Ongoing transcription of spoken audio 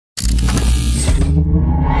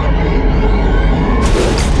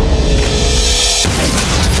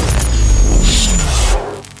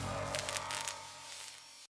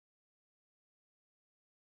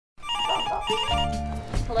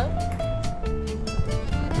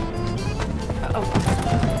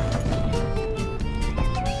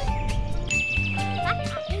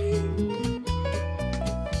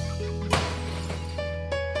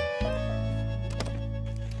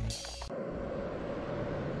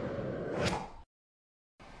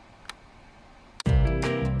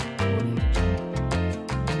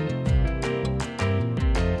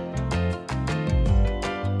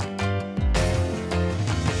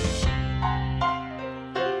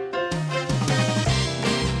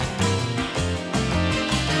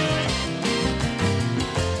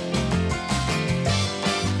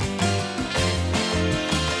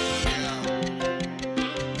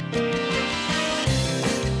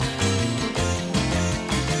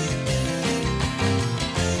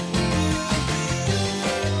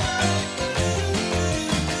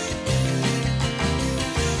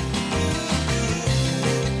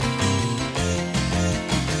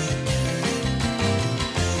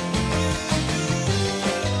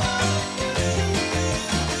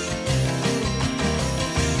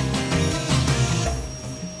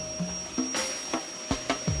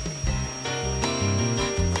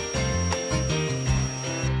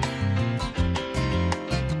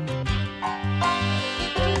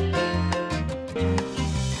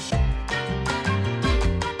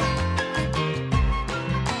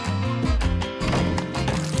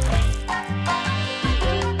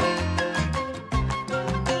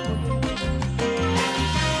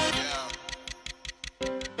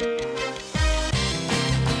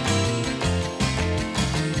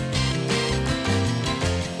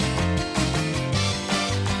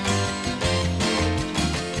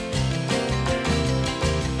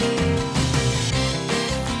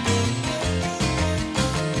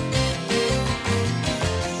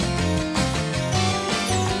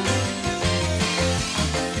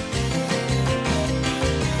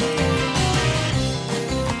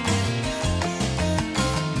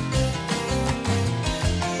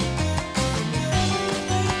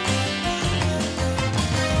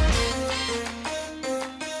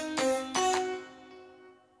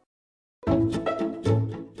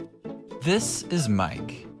This is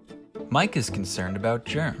Mike. Mike is concerned about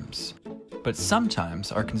germs, but sometimes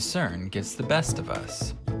our concern gets the best of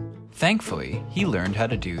us. Thankfully, he learned how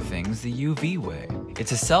to do things the UV way.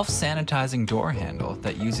 It's a self-sanitizing door handle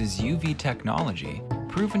that uses UV technology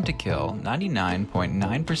proven to kill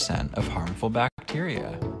 99.9% of harmful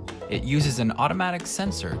bacteria. It uses an automatic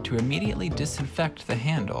sensor to immediately disinfect the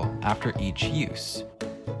handle after each use.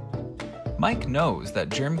 Mike knows that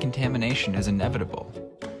germ contamination is inevitable,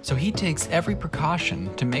 so he takes every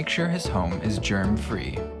precaution to make sure his home is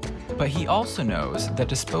germ-free. But he also knows that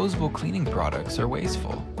disposable cleaning products are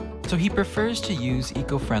wasteful, so he prefers to use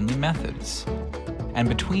eco-friendly methods. And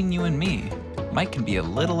between you and me, Mike can be a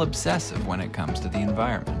little obsessive when it comes to the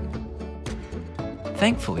environment.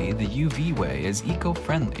 Thankfully, the UV way is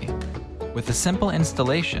eco-friendly. With a simple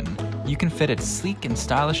installation, you can fit its sleek and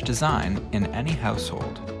stylish design in any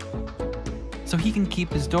household. So he can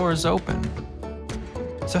keep his doors open.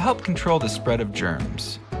 So help control the spread of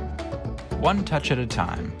germs. One touch at a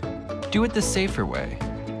time. Do it the safer way,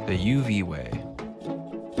 the UV way.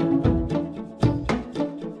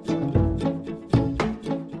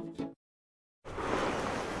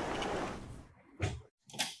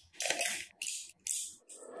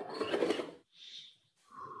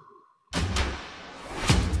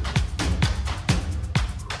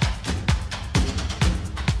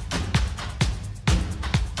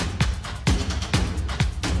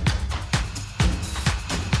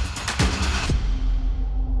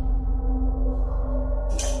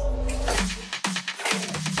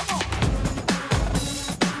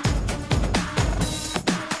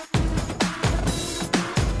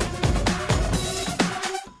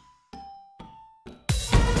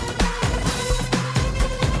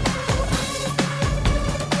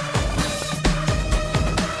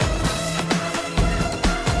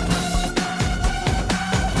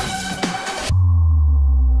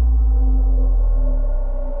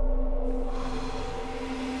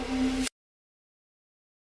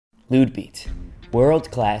 Ludebeat,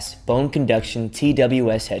 world-class bone conduction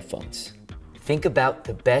TWS headphones. Think about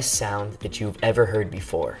the best sound that you've ever heard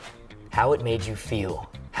before, how it made you feel,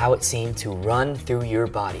 how it seemed to run through your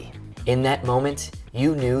body. In that moment,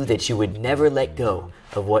 you knew that you would never let go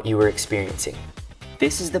of what you were experiencing.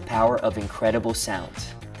 This is the power of incredible sound,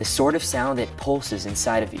 the sort of sound that pulses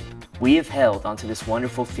inside of you. We have held onto this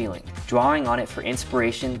wonderful feeling, drawing on it for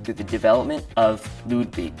inspiration through the development of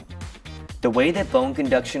Ludebeat. The way that bone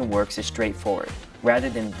conduction works is straightforward. Rather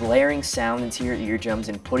than blaring sound into your eardrums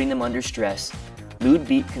and putting them under stress,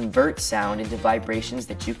 Ludebeat converts sound into vibrations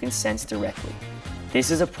that you can sense directly. This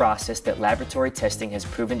is a process that laboratory testing has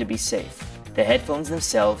proven to be safe, the headphones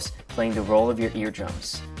themselves playing the role of your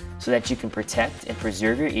eardrums, so that you can protect and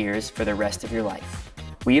preserve your ears for the rest of your life.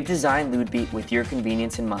 We have designed Ludebeat with your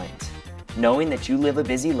convenience in mind. Knowing that you live a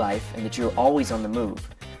busy life and that you're always on the move,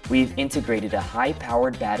 we've integrated a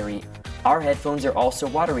high-powered battery. Our headphones are also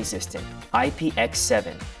water-resistant,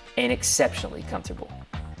 IPX7, and exceptionally comfortable.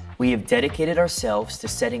 We have dedicated ourselves to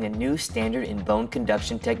setting a new standard in bone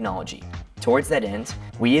conduction technology. Towards that end,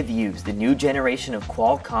 we have used the new generation of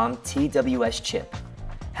Qualcomm TWS chip.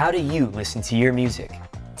 How do you listen to your music?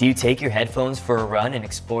 Do you take your headphones for a run and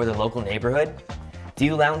explore the local neighborhood? Do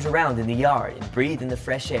you lounge around in the yard and breathe in the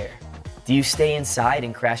fresh air? Do you stay inside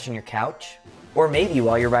and crash on your couch? Or maybe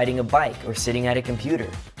while you're riding a bike or sitting at a computer?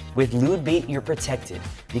 With Ludebeat, you're protected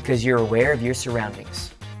because you're aware of your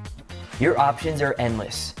surroundings. Your options are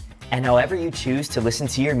endless, and however you choose to listen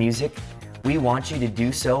to your music, we want you to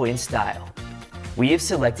do so in style. We have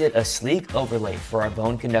selected a sleek overlay for our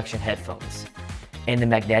bone conduction headphones, and the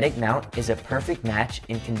magnetic mount is a perfect match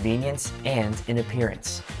in convenience and in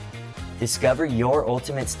appearance. Discover your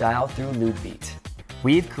ultimate style through Ludebeat.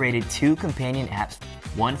 We have created 2 companion apps,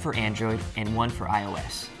 one for Android and one for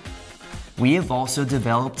iOS. We have also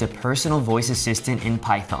developed a personal voice assistant in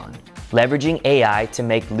Python, leveraging AI to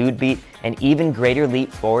make Ludebeat an even greater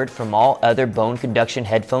leap forward from all other bone conduction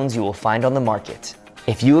headphones you will find on the market.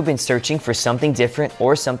 If you have been searching for something different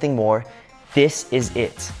or something more, this is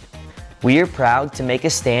it. We are proud to make a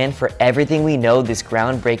stand for everything we know this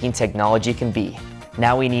groundbreaking technology can be.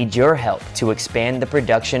 Now we need your help to expand the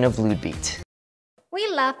production of Ludebeat. We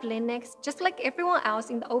love Linux just like everyone else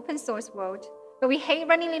in the open source world. But we hate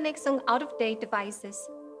running Linux on out-of-date devices.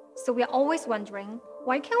 So we are always wondering,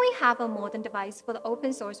 why can't we have a modern device for the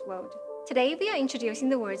open source world? Today, we are introducing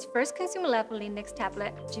the world's first consumer-level Linux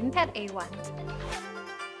tablet, Gympad A1.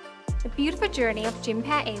 The beautiful journey of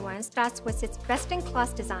Gympad A1 starts with its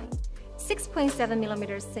best-in-class design.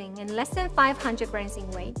 6.7mm thin and less than 500 grams in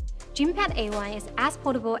weight, Gympad A1 is as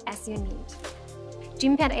portable as you need.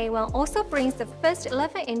 Gympad A1 also brings the first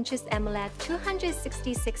 11 inches AMOLED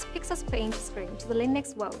 266 pixels per inch screen to the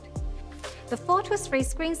Linux world. The 4:3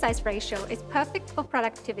 screen size ratio is perfect for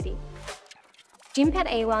productivity. Gympad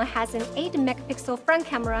A1 has an 8-megapixel front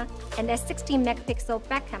camera and a 16-megapixel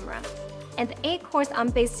back camera, and the 8-core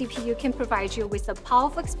ARM-based CPU can provide you with a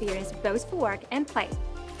powerful experience both for work and play.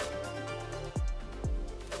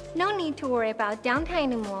 No need to worry about downtime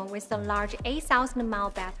anymore with the large 8,000-mAh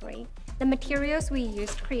battery. The materials we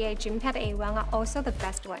use to create Gympad A1 are also the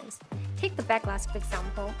best ones. Take the back glass for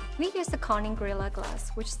example. We use the Corning Gorilla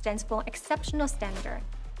Glass, which stands for Exceptional Standard.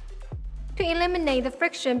 To eliminate the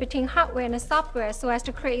friction between hardware and software so as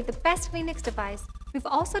to create the best Linux device, we've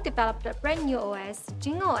also developed a brand new OS,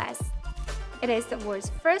 GingOS. It is the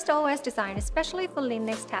world's first OS designed especially for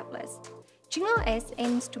Linux tablets. GingOS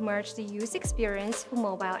aims to merge the user experience for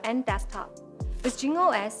mobile and desktop. With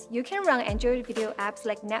GingOS, you can run Android video apps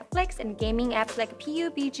like Netflix and gaming apps like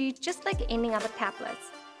PUBG just like any other tablets.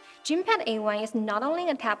 Gympad A1 is not only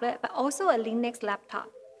a tablet but also a Linux laptop.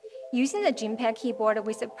 Using the Gympad keyboard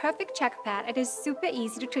with a perfect trackpad, it is super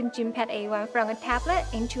easy to turn Gympad A1 from a tablet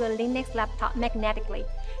into a Linux laptop magnetically.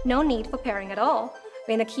 No need for pairing at all.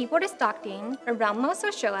 When the keyboard is docked in, a round mouse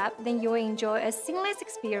will show up, then you will enjoy a seamless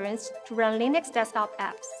experience to run Linux desktop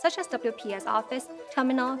apps such as WPS Office,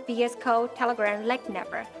 Terminal, VS Code, Telegram like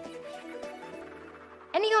never.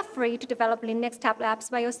 And you are free to develop Linux tablet apps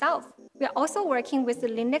by yourself. We are also working with the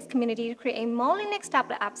Linux community to create more Linux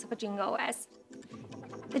tablet apps for GingOS.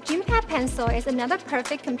 The Gympad Pencil is another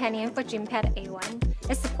perfect companion for Gympad A1.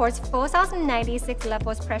 It supports 4096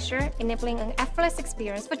 levels pressure, enabling an effortless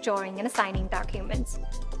experience for drawing and assigning documents.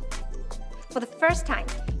 For the first time,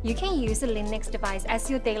 you can use a Linux device as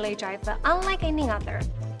your daily driver, unlike any other.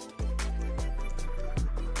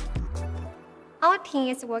 Our team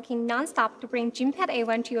is working non-stop to bring Gympad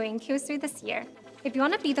A1 to you in Q3 this year. If you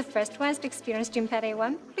want to be the first ones to experience Gympad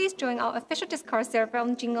A1, please join our official Discord server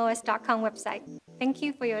on GingOS.com website. Thank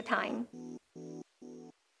you for your time.